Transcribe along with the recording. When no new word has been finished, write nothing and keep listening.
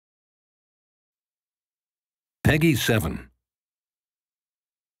Peggy 7.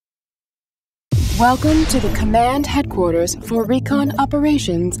 Welcome to the Command Headquarters for Recon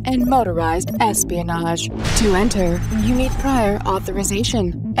Operations and Motorized Espionage. To enter, you need prior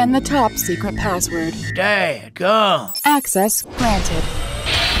authorization and the top secret password. Daggone. Access granted.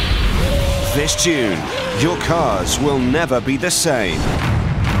 This June, your cars will never be the same.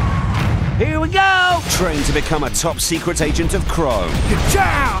 Here we go! Train to become a top secret agent of Chrome.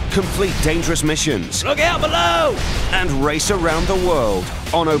 Ka-chow! Complete dangerous missions. Look out below! And race around the world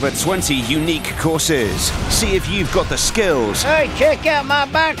on over 20 unique courses. See if you've got the skills Hey, check out my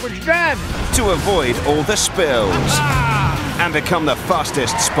backwards driving. to avoid all the spills and become the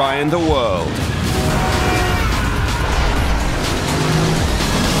fastest spy in the world.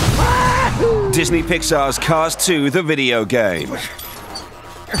 Disney Pixar's Cars 2, the video game.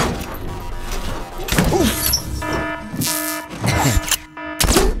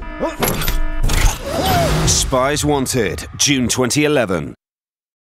 Spies Wanted, June 2011.